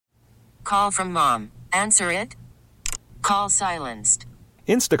Call from mom. Answer it. Call silenced.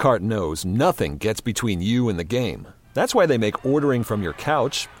 Instacart knows nothing gets between you and the game. That's why they make ordering from your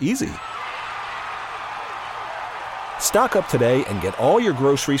couch easy. Stock up today and get all your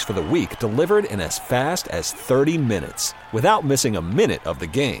groceries for the week delivered in as fast as 30 minutes without missing a minute of the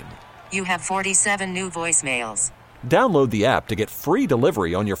game. You have 47 new voicemails. Download the app to get free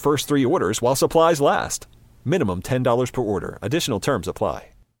delivery on your first 3 orders while supplies last. Minimum $10 per order. Additional terms apply.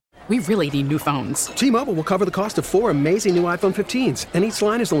 We really need new phones. T-Mobile will cover the cost of 4 amazing new iPhone 15s, and each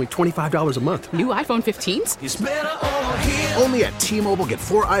line is only $25 a month. New iPhone 15s? It's better over here. Only at T-Mobile, get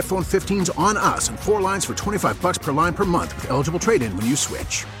 4 iPhone 15s on us and 4 lines for $25 per line per month with eligible trade-in when you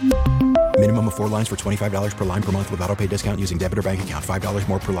switch. Minimum of 4 lines for $25 per line per month with autopay discount using debit or bank account. $5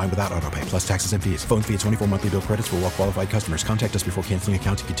 more per line without autopay, plus taxes and fees. Phone fee at 24 monthly bill credits for well-qualified customers. Contact us before canceling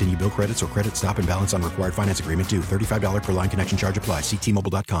account to continue bill credits or credit stop and balance on required finance agreement due. $35 per line connection charge applies. See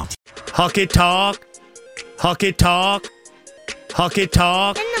T-Mobile.com. Hockey talk. Hockey talk. Hockey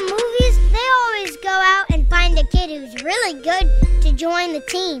talk. In the movies, they always go out and find a kid who's really good to join the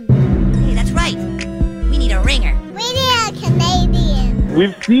team. Hey, that's right. We need a ringer. We need a Canadian.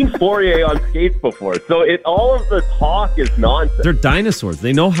 We've seen Fourier on skates before, so all of the talk is nonsense. They're dinosaurs.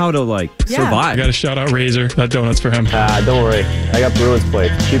 They know how to, survive. I got to shout out Razor. That donut's for him. Don't worry. I got Bruins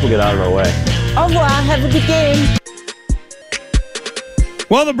plates. People get out of our way. Au revoir. Have a good game.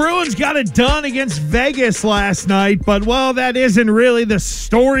 Well, the Bruins got it done against Vegas last night, but, that isn't really the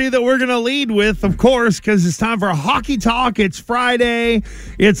story that we're going to lead with, of course, because it's time for Hockey Talk. It's Friday.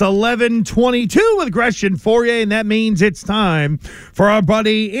 It's 11:22 with Gresham Fourier, and that means it's time for our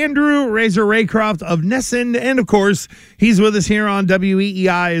buddy Andrew Razor Raycroft of NESN, and, of course, he's with us here on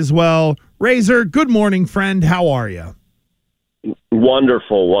WEEI as well. Razor, good morning, friend. How are you?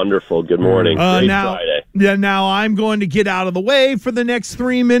 Wonderful. Good morning. Great Friday. Yeah, now I'm going to get out of the way for the next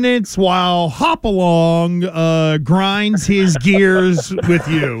 3 minutes while Hopalong grinds his gears with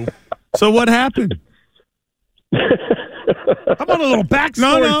you. So what happened? How about a little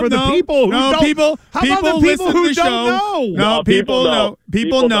backstory for the people who don't know? How about the people who don't know? No, people know.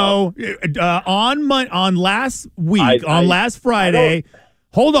 People know. On last week, last Friday,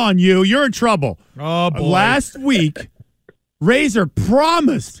 hold on, you're in trouble. Oh, boy. Last week, Razor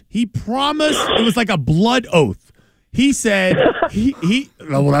promised. He promised. It was like a blood oath. He said,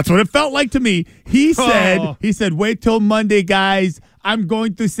 well, that's what it felt like to me. He said, wait till Monday, guys. I'm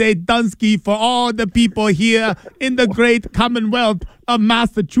going to say Dunsky for all the people here in the great Commonwealth of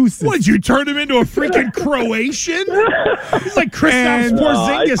Massachusetts. Would you turn him into a freaking Croatian? He's like Kristaps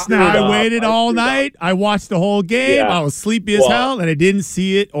Porzingis now. I waited all night. I watched the whole game. Yeah. I was sleepy as hell, and I didn't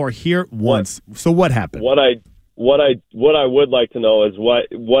see it or hear it once. So what happened? What I would like to know is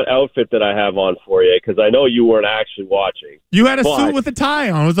what outfit did I have on for you? Because I know you weren't actually watching. You had a suit with a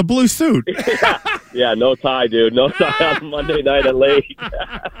tie on. It was a blue suit. Yeah, no tie, dude. No tie on Monday night at late.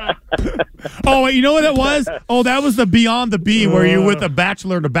 Oh, wait, you know what that was? Oh, that was the Beyond the Bee where you're with a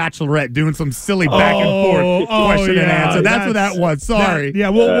bachelor and a bachelorette doing some silly back and forth question and answer. That's what that was. Sorry.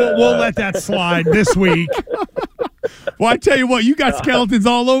 We'll let that slide this week. Well, I tell you what, you got skeletons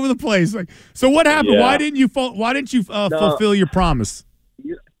all over the place. So what happened? Yeah. Why didn't you fulfill your promise?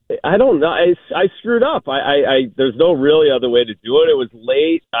 I don't know. I screwed up. There's no really other way to do it. It was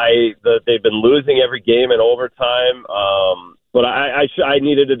late. They've been losing every game in overtime. But I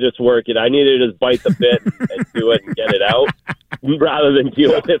needed to just work it. I needed to just bite the bit and do it and get it out rather than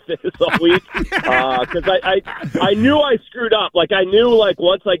deal with this all week. Because I knew I screwed up. I knew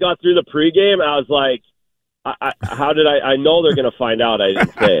once I got through the pregame, I was like, I know they're going to find out I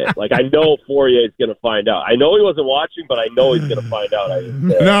didn't say it. I know Fourier is going to find out. I know he wasn't watching, but I know he's going to find out I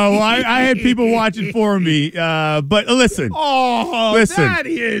didn't say it. No, I had people watching for me. But listen. Listen. That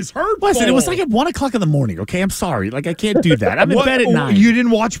is hurtful. Listen, it was at 1 o'clock in the morning, okay? I'm sorry. I can't do that. I'm in bed at 9. You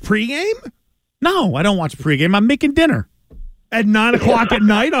didn't watch pregame? No, I don't watch pregame. I'm making dinner. At 9 o'clock at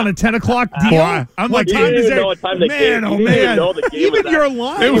night on a 10 o'clock deal? Boy, I'm what time does it? Man, oh man! Even your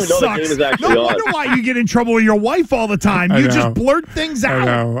line sucks. No wonder why you get in trouble with your wife all the time. You just blurt things out. I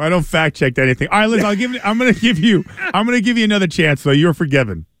know. I don't fact check anything. All right, listen. I'm going to give you another chance. Though you're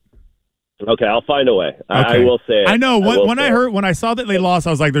forgiven. Okay, I'll find a way. Okay. I will say it. I know. When I saw that they lost,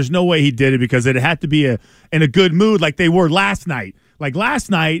 I was like, "There's no way he did it," because it had to be in a good mood like they were last night.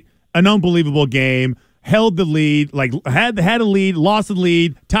 Last night, an unbelievable game. Held the lead, had a lead, lost the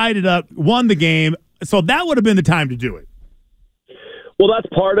lead, tied it up, won the game. So that would have been the time to do it. Well, that's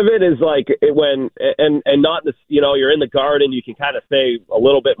part of it is when not this, you're in the Garden, you can kind of say a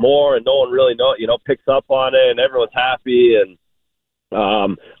little bit more and no one really picks up on it and everyone's happy. And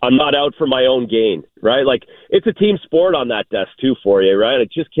I'm not out for my own gain, right? Like, it's a team sport on that desk, too, for you, right?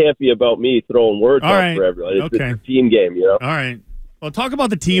 It just can't be about me throwing words out for everyone. It's a team game, you know? All right. Well, talk about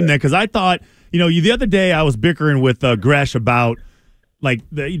the team then, because I thought, the other day I was bickering with Gresh about, like,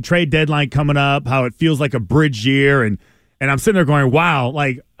 the trade deadline coming up, how it feels like a bridge year, and I'm sitting there going, wow,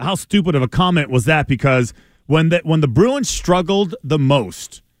 like, how stupid of a comment was that? Because when the Bruins struggled the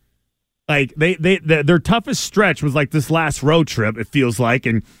most, like, their toughest stretch was like this last road trip, it feels like,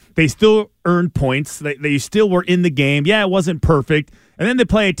 and they still earned points. They still were in the game. Yeah, it wasn't perfect. And then they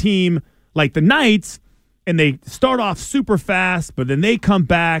play a team like the Knights, and they start off super fast, but then they come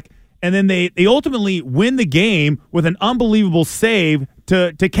back, and then they ultimately win the game with an unbelievable save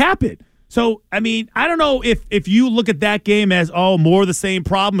to cap it. So, I mean, I don't know if you look at that game as, more of the same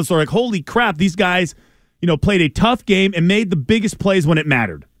problems, or like, holy crap, these guys, played a tough game and made the biggest plays when it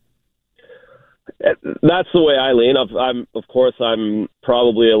mattered. That's the way I lean. I'm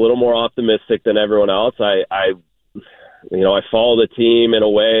probably a little more optimistic than everyone else. I follow the team in a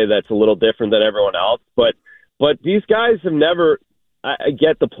way that's a little different than everyone else. But these guys have never. I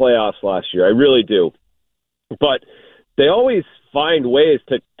get the playoffs last year. I really do. But they always find ways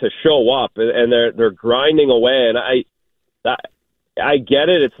to show up, and they're grinding away. And I get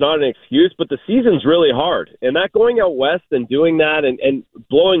it. It's not an excuse, but the season's really hard. And that going out west and doing that and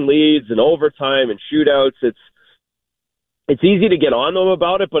blowing leads and overtime and shootouts, it's easy to get on them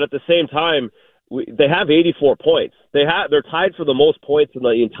about it. But at the same time, they have 84 points. They're tied for the most points in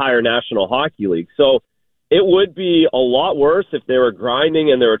the entire National Hockey League. So it would be a lot worse if they were grinding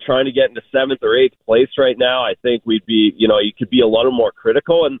and they were trying to get into 7th or 8th place right now. I think we'd be, you could be a little more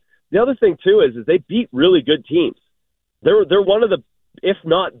critical. And the other thing too is they beat really good teams. They're one of the, if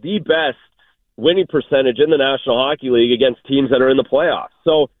not the best winning percentage in the National Hockey League against teams that are in the playoffs.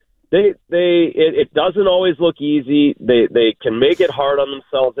 So it doesn't always look easy. They can make it hard on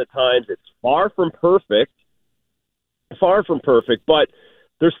themselves at times. It's far from perfect, but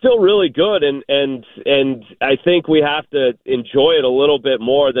they're still really good. And I think we have to enjoy it a little bit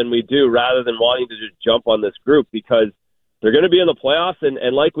more than we do, rather than wanting to just jump on this group, because they're going to be in the playoffs,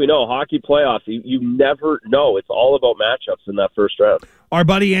 and like we know, hockey playoffs, you never know. It's all about matchups in that first round. Our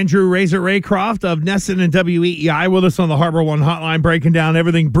buddy Andrew Raycroft of NESN and WEEI with us on the Harbor One Hotline, breaking down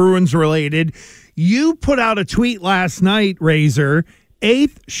everything Bruins related. You put out a tweet last night, Razor,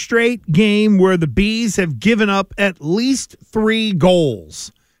 8th straight game where the Bees have given up at least 3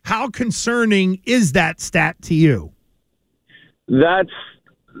 goals. How concerning is that stat to you? That's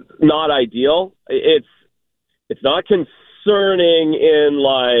not ideal. It's not concerning in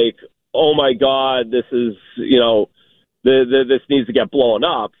like, oh my God, this is, this needs to get blown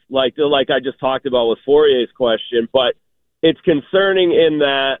up. Like I just talked about with Fourier's question, but it's concerning in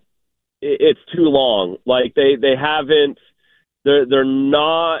that it's too long. Like they haven't, they're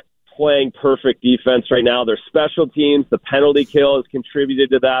not playing perfect defense right now. Their special teams, the penalty kill has contributed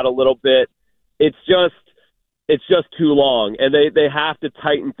to that a little bit. It's just too long, and they have to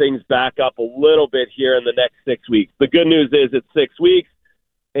tighten things back up a little bit here in the next 6 weeks. The good news is it's 6 weeks,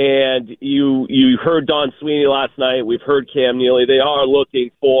 and you heard Don Sweeney last night. We've heard Cam Neely. They are looking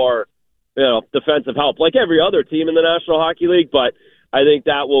for defensive help, like every other team in the National Hockey League, but I think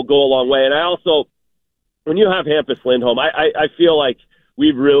that will go a long way. And I also, when you have Hampus Lindholm, I feel like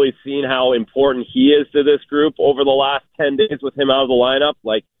we've really seen how important he is to this group over the last 10 days with him out of the lineup.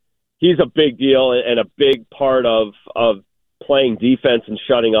 Like, he's a big deal and a big part of playing defense and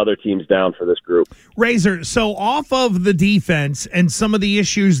shutting other teams down for this group. Razor, so off of the defense and some of the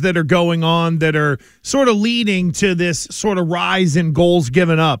issues that are going on that are sort of leading to this sort of rise in goals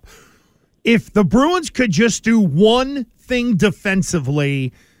given up, if the Bruins could just do one thing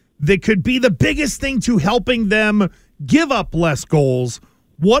defensively that could be the biggest thing to helping them give up less goals,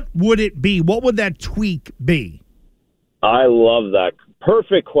 what would it be? What would that tweak be? I love that.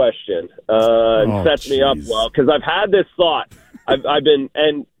 Perfect question. And sets me up well, because I've had this thought. I've been,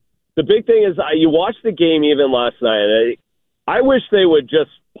 and the big thing is, you watched the game even last night, and I wish they would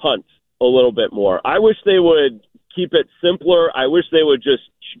just punt a little bit more. I wish they would keep it simpler. I wish they would just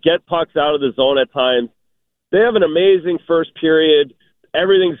get pucks out of the zone at times. They have an amazing first period.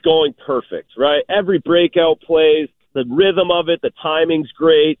 Everything's going perfect, right? Every breakout plays, the rhythm of it, the timing's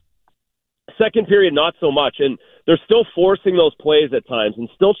great. Second period, not so much. And they're still forcing those plays at times and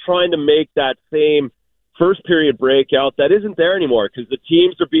still trying to make that same first period breakout that isn't there anymore, because the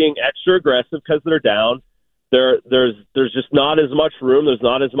teams are being extra aggressive because they're down. There's just not as much room. There's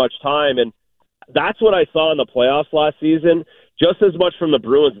not as much time. And that's what I saw in the playoffs last season, just as much from the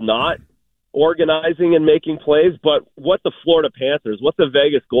Bruins not organizing and making plays, but what the Florida Panthers, what the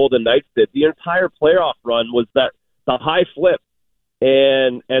Vegas Golden Knights did, the entire playoff run was that the high flip.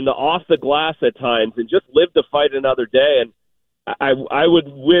 and the off the glass at times, and just live to fight another day. And I would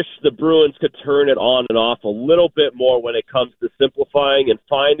wish the Bruins could turn it on and off a little bit more when it comes to simplifying and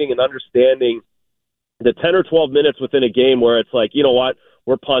finding and understanding the 10 or 12 minutes within a game where it's like, you know what,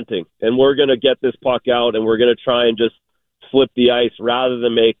 we're punting and we're going to get this puck out and we're going to try and just flip the ice rather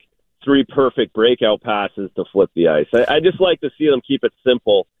than make 3 perfect breakout passes to flip the ice. I just like to see them keep it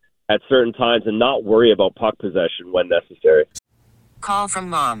simple at certain times and not worry about puck possession when necessary. Call from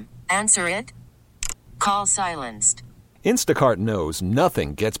mom. Answer it. Call silenced. Instacart knows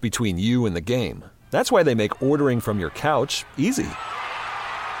nothing gets between you and the game. That's why they make ordering from your couch easy.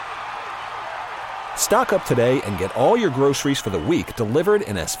 Stock up today and get all your groceries for the week delivered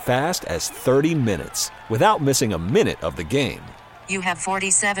in as fast as 30 minutes without missing a minute of the game. You have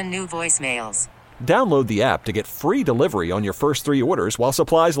 47 new voicemails. Download the app to get free delivery on your first 3 orders while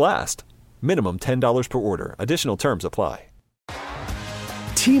supplies last. Minimum $10 per order. Additional terms apply.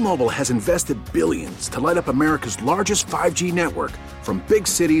 T-Mobile has invested billions to light up America's largest 5G network, from big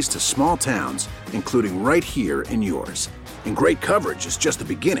cities to small towns, including right here in yours. And great coverage is just the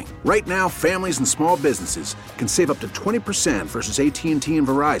beginning. Right now, families and small businesses can save up to 20% versus AT&T and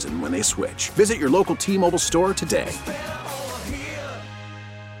Verizon when they switch. Visit your local T-Mobile store today.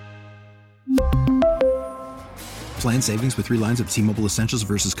 Plan savings with 3 lines of T-Mobile Essentials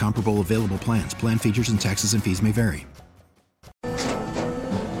versus comparable available plans. Plan features and taxes and fees may vary.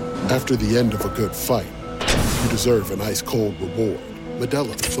 After the end of a good fight, you deserve an ice-cold reward.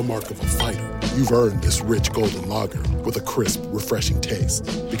 Modelo is the mark of a fighter. You've earned this rich golden lager with a crisp, refreshing taste.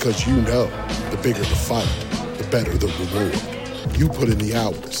 Because you know, the bigger the fight, the better the reward. You put in the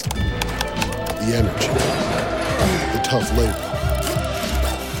hours, the energy, the tough labor.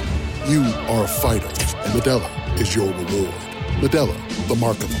 You are a fighter, and Modelo is your reward. Modelo, the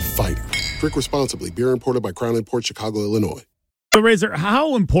mark of a fighter. Drink responsibly. Beer imported by Crown Imports, Chicago, Illinois. So, Razor,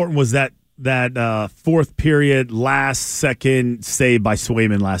 how important was that fourth period, last second save by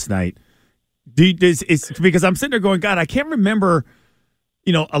Swayman last night? It's because I'm sitting there going, God, I can't remember,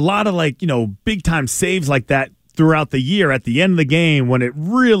 a lot of big time saves like that throughout the year at the end of the game when they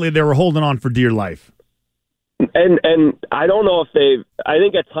were holding on for dear life. And I don't know if I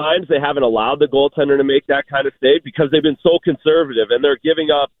think at times they haven't allowed the goaltender to make that kind of save because they've been so conservative and they're giving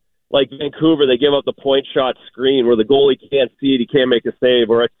up. Like Vancouver, they give up the point shot screen where the goalie can't see it, he can't make a save,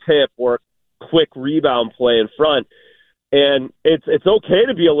 or a tip, or a quick rebound play in front. And it's okay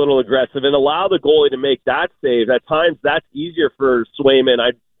to be a little aggressive and allow the goalie to make that save. At times, that's easier for Swayman.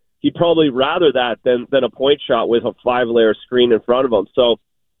 He'd probably rather that than a point shot with a 5-layer screen in front of him. So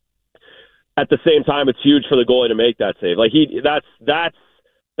at the same time, it's huge for the goalie to make that save.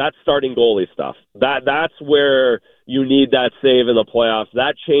 That's starting goalie stuff. That's where you need that save in the playoffs.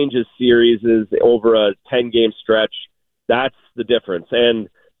 That changes series over a 10-game stretch. That's the difference. And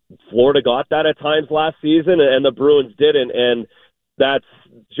Florida got that at times last season, and the Bruins didn't. And that's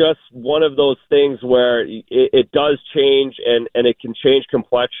just one of those things where it does change, and it can change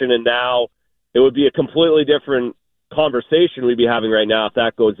complexion. And now it would be a completely different conversation we'd be having right now if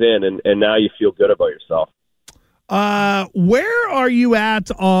that goes in, and now you feel good about yourself. Where are you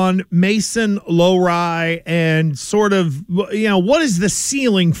at on Mason Lohrei and sort of, what is the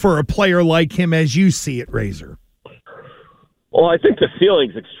ceiling for a player like him as you see it, Razor? Well, I think the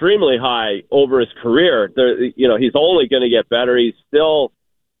ceiling's extremely high over his career. He's only going to get better. He's still,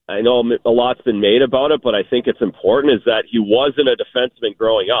 I know a lot's been made about it, but I think it's important is that he wasn't a defenseman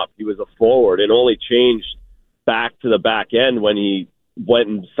growing up. He was a forward and only changed back to the back end when he went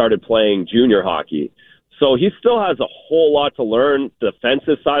and started playing junior hockey. So he still has a whole lot to learn, the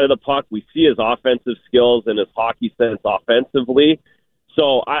defensive side of the puck. We see his offensive skills and his hockey sense offensively.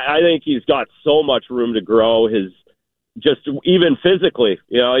 So I think he's got so much room to grow. Just even physically,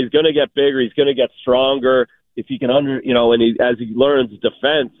 he's going to get bigger. He's going to get stronger. If he can as he learns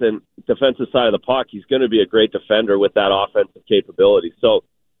defense and defensive side of the puck, he's going to be a great defender with that offensive capability. So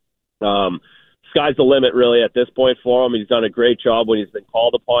sky's the limit really at this point for him. He's done a great job when he's been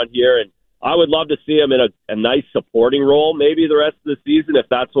called upon here, and I would love to see him in a nice supporting role maybe the rest of the season if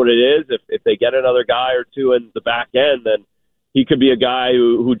that's what it is. If they get another guy or two in the back end, then he could be a guy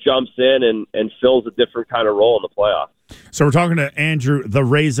who jumps in and fills a different kind of role in the playoffs. So we're talking to Andrew the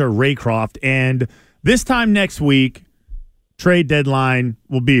Razor Raycroft, and this time next week, trade deadline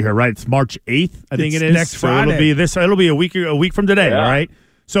will be here, right? It's March 8th, I think it is. Next Friday. It'll be a week from today, Yeah. all right?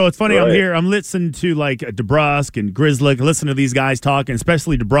 So it's funny, Right. I'm listening to DeBrusk and Grizzly, listen to these guys talking,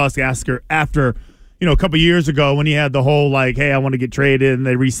 especially DeBrusk after a couple years ago when he had the whole hey, I want to get traded, and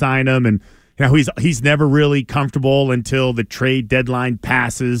they re-sign him, and he's never really comfortable until the trade deadline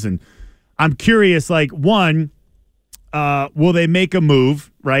passes. And I'm curious, one, will they make a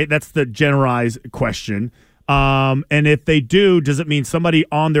move, right? That's the generalized question. And if they do, does it mean somebody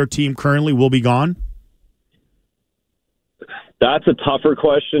on their team currently will be gone? That's a tougher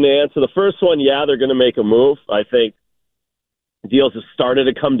question to answer. The first one, yeah, they're going to make a move. I think deals have started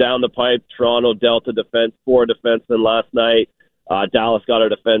to come down the pipe. Toronto dealt a four defensemen last night. Dallas got a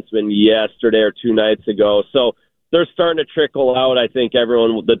defenseman yesterday or 2 nights ago. So they're starting to trickle out. I think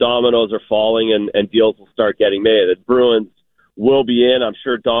the dominoes are falling and deals will start getting made. The Bruins will be in. I'm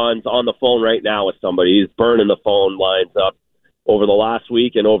sure Don's on the phone right now with somebody. He's burning the phone lines up over the last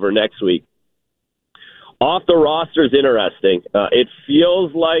week and over next week. Off the roster is interesting. It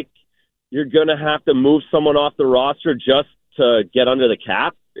feels like you're going to have to move someone off the roster just to get under the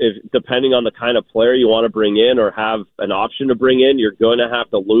cap. Depending on the kind of player you want to bring in or have an option to bring in, you're going to have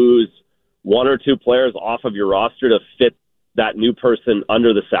to lose 1 or 2 players off of your roster to fit that new person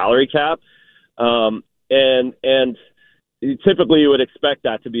under the salary cap. And typically you would expect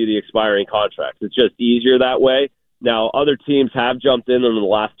that to be the expiring contract. It's just easier that way. Now, other teams have jumped in the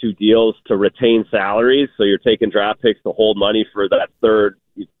last 2 deals to retain salaries, so you're taking draft picks to hold money for that third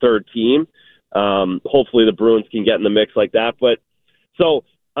team. Hopefully the Bruins can get in the mix like that. But so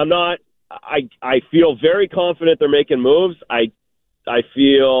I feel very confident they're making moves. I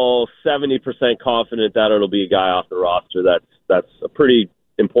feel 70% confident that it'll be a guy off the roster that's a pretty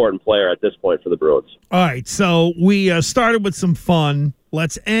important player at this point for the Bruins. All right, so we started with some fun.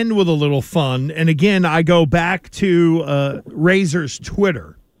 Let's end with a little fun. And again, I go back to Razor's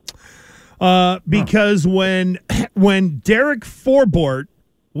Twitter because when Derek Forbort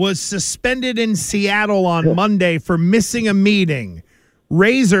was suspended in Seattle on Monday for missing a meeting,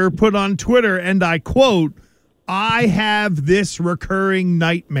 Razor put on Twitter, and I quote, "I have this recurring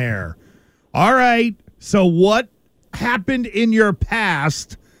nightmare." All right, so what happened in your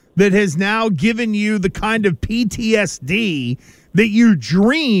past that has now given you the kind of PTSD that you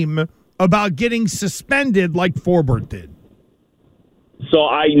dream about getting suspended like Forbort did? So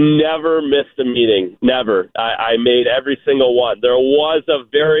I never missed a meeting. Never. I made every single one. There was a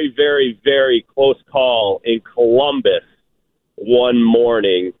very, very, very close call in Columbus one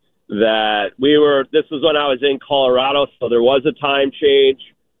morning that this was when I was in Colorado, so there was a time change.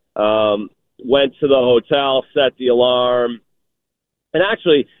 Went to the hotel, set the alarm, and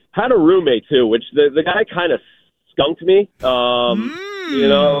actually had a roommate too, which the guy kind of skunked me,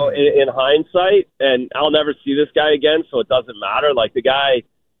 in hindsight, and I'll never see this guy again, so it doesn't matter. Like, the guy,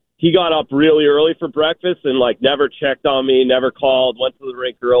 he got up really early for breakfast and, like, never checked on me, never called, went to the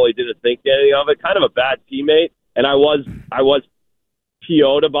rink early, didn't think anything of it. Kind of a bad teammate, and I was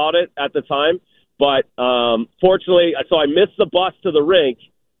PO'd about it at the time, but fortunately, so I missed the bus to the rink,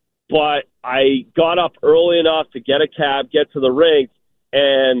 but I got up early enough to get a cab, get to the rink,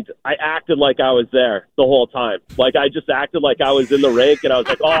 and I acted like I was there the whole time. Like, I just acted like I was in the rink, and I was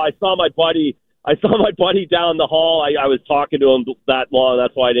like, "Oh, I saw my buddy down the hall. I was talking to him that long.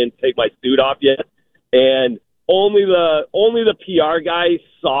 That's why I didn't take my suit off yet." And only the PR guy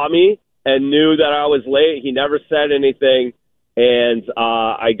saw me and knew that I was late. He never said anything, and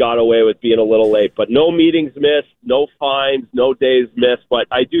I got away with being a little late. But no meetings missed, no fines, no days missed. But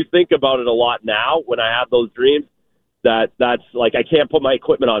I do think about it a lot now when I have those dreams. That's like, I can't put my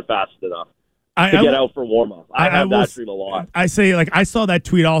equipment on fast enough to get out for warm up. I have that dream a lot. I say, like, I saw that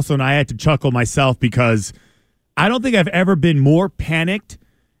tweet also, and I had to chuckle myself because I don't think I've ever been more panicked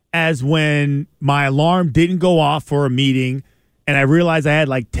as when my alarm didn't go off for a meeting, and I realized I had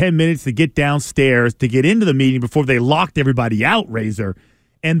like 10 minutes to get downstairs to get into the meeting before they locked everybody out, Razor,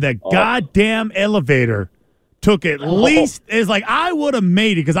 and the goddamn elevator took at least, it's like I would have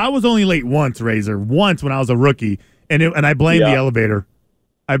made it because I was only late once, Razor, once when I was a rookie. And I blame the elevator.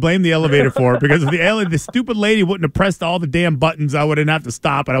 I blame the elevator for it because if the stupid lady wouldn't have pressed all the damn buttons, I wouldn't have to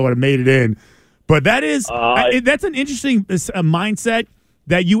stop and I would have made it in. But that's an interesting mindset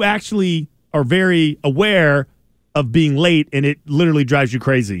that you actually are very aware of being late, and it literally drives you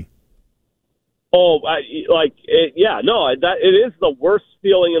crazy. It is the worst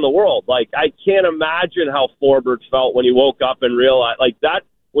feeling in the world. Like, I can't imagine how Forbort felt when he woke up and realized, like, that.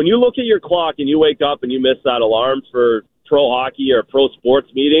 When you look at your clock and you wake up and you miss that alarm for pro hockey or pro sports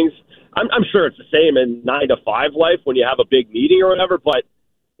meetings, I'm sure it's the same in 9 to 5 life when you have a big meeting or whatever, but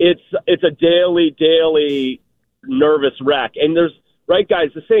it's a daily nervous wreck. And there's, right, guys,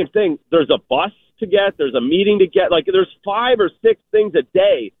 the same thing. There's a bus to get, there's a meeting to get. Like, there's 5 or 6 things a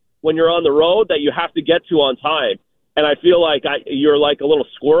day when you're on the road that you have to get to on time. And I feel like you're like a little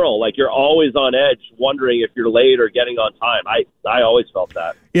squirrel. Like, you're always on edge, wondering if you're late or getting on time. I always felt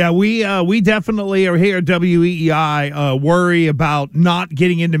that. Yeah, we definitely are here at WEEI worry about not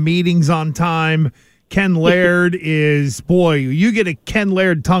getting into meetings on time, Ken Laird is, boy, you get a Ken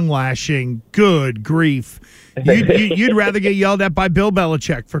Laird tongue lashing, good grief. You'd rather get yelled at by Bill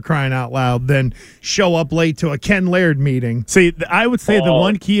Belichick, for crying out loud, than show up late to a Ken Laird meeting. See, I would say the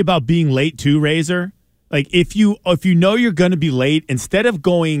one key about being late too, Razor, like if you know you're going to be late, instead of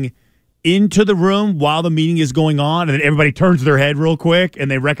going into the room while the meeting is going on, and then everybody turns their head real quick and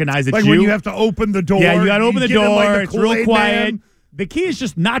they recognize it's like you. When you have to open the door. Yeah, you got to open the door. Like it's real quiet. Man. The key is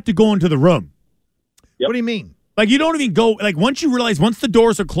just not to go into the room. Yep. What do you mean? Like, you don't even go, like, once you realize, once the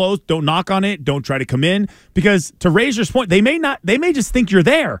doors are closed, don't knock on it, don't try to come in, because to Razor's point, they may just think you're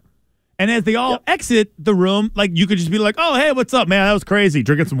there. And as they all exit the room, like, you could just be like, oh, hey, what's up, man? That was crazy.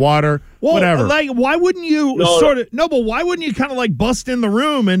 Drinking some water, whatever. Like, why wouldn't you but why wouldn't you kind of like bust in the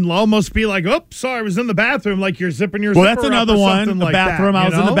room and almost be like, oops, sorry, I was in the bathroom, like you're zipping your zipper that's another up or one. something The like bathroom, that, I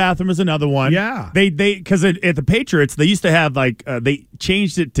was in the bathroom is another one. Yeah. Because at the Patriots, they used to have, like, they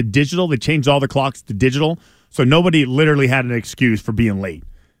changed it to digital. They changed all the clocks to digital. So nobody literally had an excuse for being late.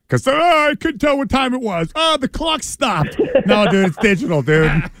 Because I couldn't tell what time it was. Oh, the clock stopped. No, dude, it's digital,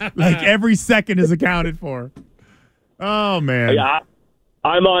 dude. Like, every second is accounted for. Oh, man. Yeah,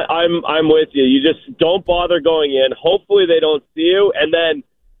 I'm with you. You just don't bother going in. Hopefully they don't see you, and then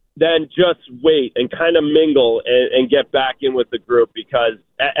just wait and kind of mingle and get back in with the group, because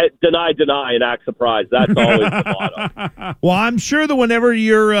deny and act surprised. That's always the motto. Well, I'm sure that whenever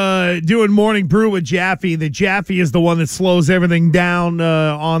you're doing Morning Brew with Jaffe, that Jaffe is the one that slows everything down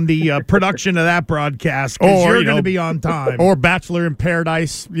on the production of that broadcast, because you're going to be on time. Or Bachelor in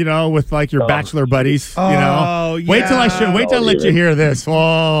Paradise, with like your bachelor buddies. Yeah. Wait till I let you hear this.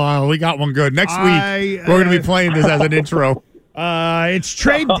 Oh, we got one good. Next week we're going to be playing this as an intro. It's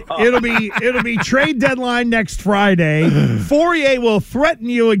trade. It'll be trade deadline next Friday. Fourier will threaten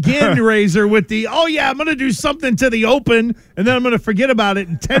you again, Razor, with the I'm going to do something to the open, and then I'm going to forget about it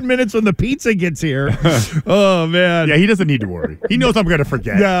in 10 minutes when the pizza gets here. Oh man, yeah, he doesn't need to worry. He knows I'm going to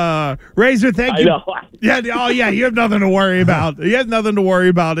forget. Razor, thank you. I know. Yeah. You have nothing to worry about. You have nothing to worry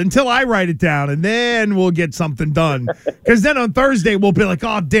about until I write it down, and then we'll get something done. Because then on Thursday we'll be like,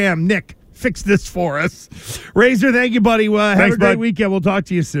 oh damn, Nick, fix this for us. Razor, thank you, buddy. Well, have a great weekend. We'll talk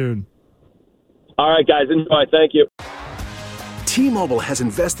to you soon. All right, guys. Enjoy. Thank you. T-Mobile has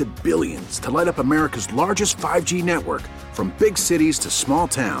invested billions to light up America's largest 5G network, from big cities to small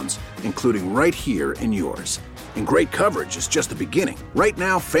towns, including right here in yours. And great coverage is just the beginning. Right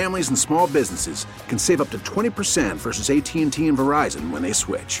now, families and small businesses can save up to 20% versus AT&T and Verizon when they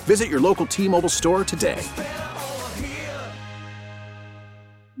switch. Visit your local T-Mobile store today.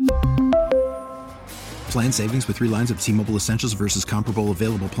 Plan savings with 3 lines of T-Mobile Essentials versus comparable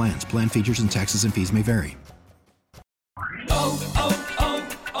available plans. Plan features and taxes and fees may vary.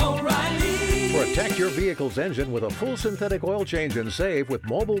 Protect your vehicle's engine with a full synthetic oil change and save with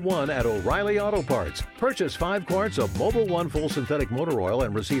Mobil 1 at O'Reilly Auto Parts. Purchase 5 quarts of Mobil 1 full synthetic motor oil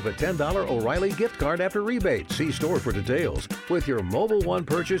and receive a $10 O'Reilly gift card after rebate. See store for details. With your Mobil 1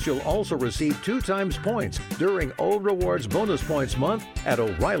 purchase, you'll also receive 2 times points during O Rewards Bonus Points Month at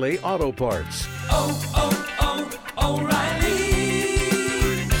O'Reilly Auto Parts.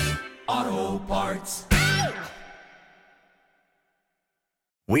 O'Reilly Auto Parts.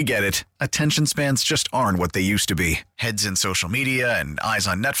 We get it. Attention spans just aren't what they used to be. Heads in social media and eyes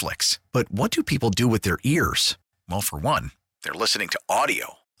on Netflix. But what do people do with their ears? Well, for one, they're listening to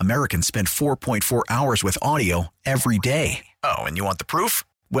audio. Americans spend 4.4 hours with audio every day. Oh, and you want the proof?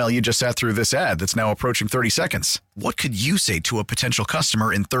 Well, you just sat through this ad that's now approaching 30 seconds. What could you say to a potential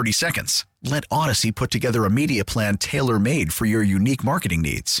customer in 30 seconds? Let Odyssey put together a media plan tailor-made for your unique marketing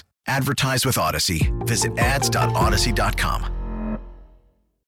needs. Advertise with Odyssey. Visit ads.odyssey.com.